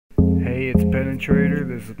it's Penetrator.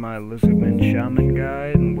 This is my Lizardman Shaman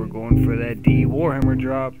guide, and we're going for that D Warhammer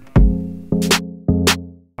drop.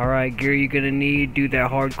 Alright, gear you're gonna need: do that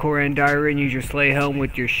hardcore Endirer and use your sleigh helm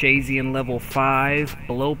with your Shazian level 5,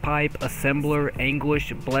 blowpipe, assembler,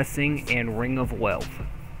 anguish, blessing, and ring of wealth.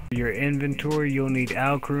 For your inventory, you'll need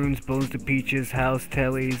Alcrunes, bones to peaches, house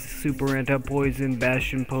tellies, super anti-poison,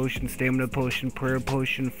 bastion potion, stamina potion, prayer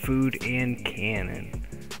potion, food, and cannon.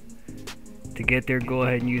 To get there, go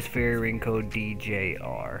ahead and use fairy ring code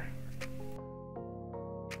DJR.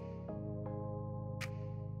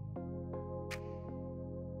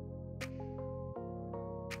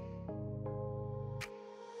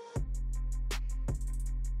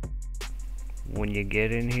 When you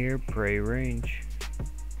get in here, pray range.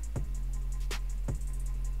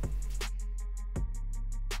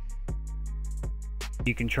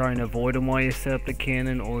 You can try and avoid them while you set up the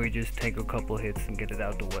cannon, or you just take a couple hits and get it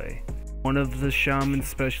out the way. One of the Shaman's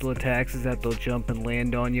special attacks is that they'll jump and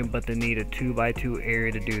land on you, but they need a 2x2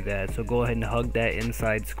 area to do that. So go ahead and hug that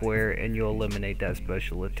inside square and you'll eliminate that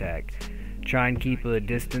special attack. Try and keep a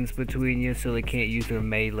distance between you so they can't use their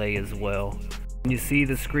melee as well. When you see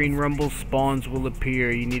the screen rumble, spawns will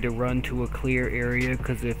appear. You need to run to a clear area,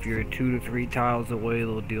 because if you're 2 to 3 tiles away,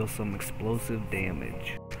 they'll deal some explosive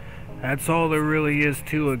damage. That's all there really is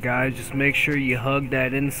to it, guys. Just make sure you hug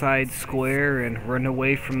that inside square and run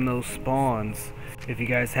away from those spawns. If you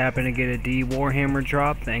guys happen to get a D Warhammer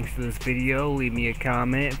drop thanks to this video, leave me a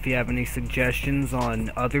comment. If you have any suggestions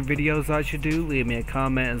on other videos I should do, leave me a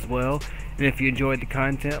comment as well. And if you enjoyed the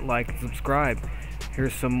content, like and subscribe.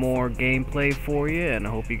 Here's some more gameplay for you, and I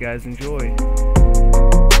hope you guys enjoy.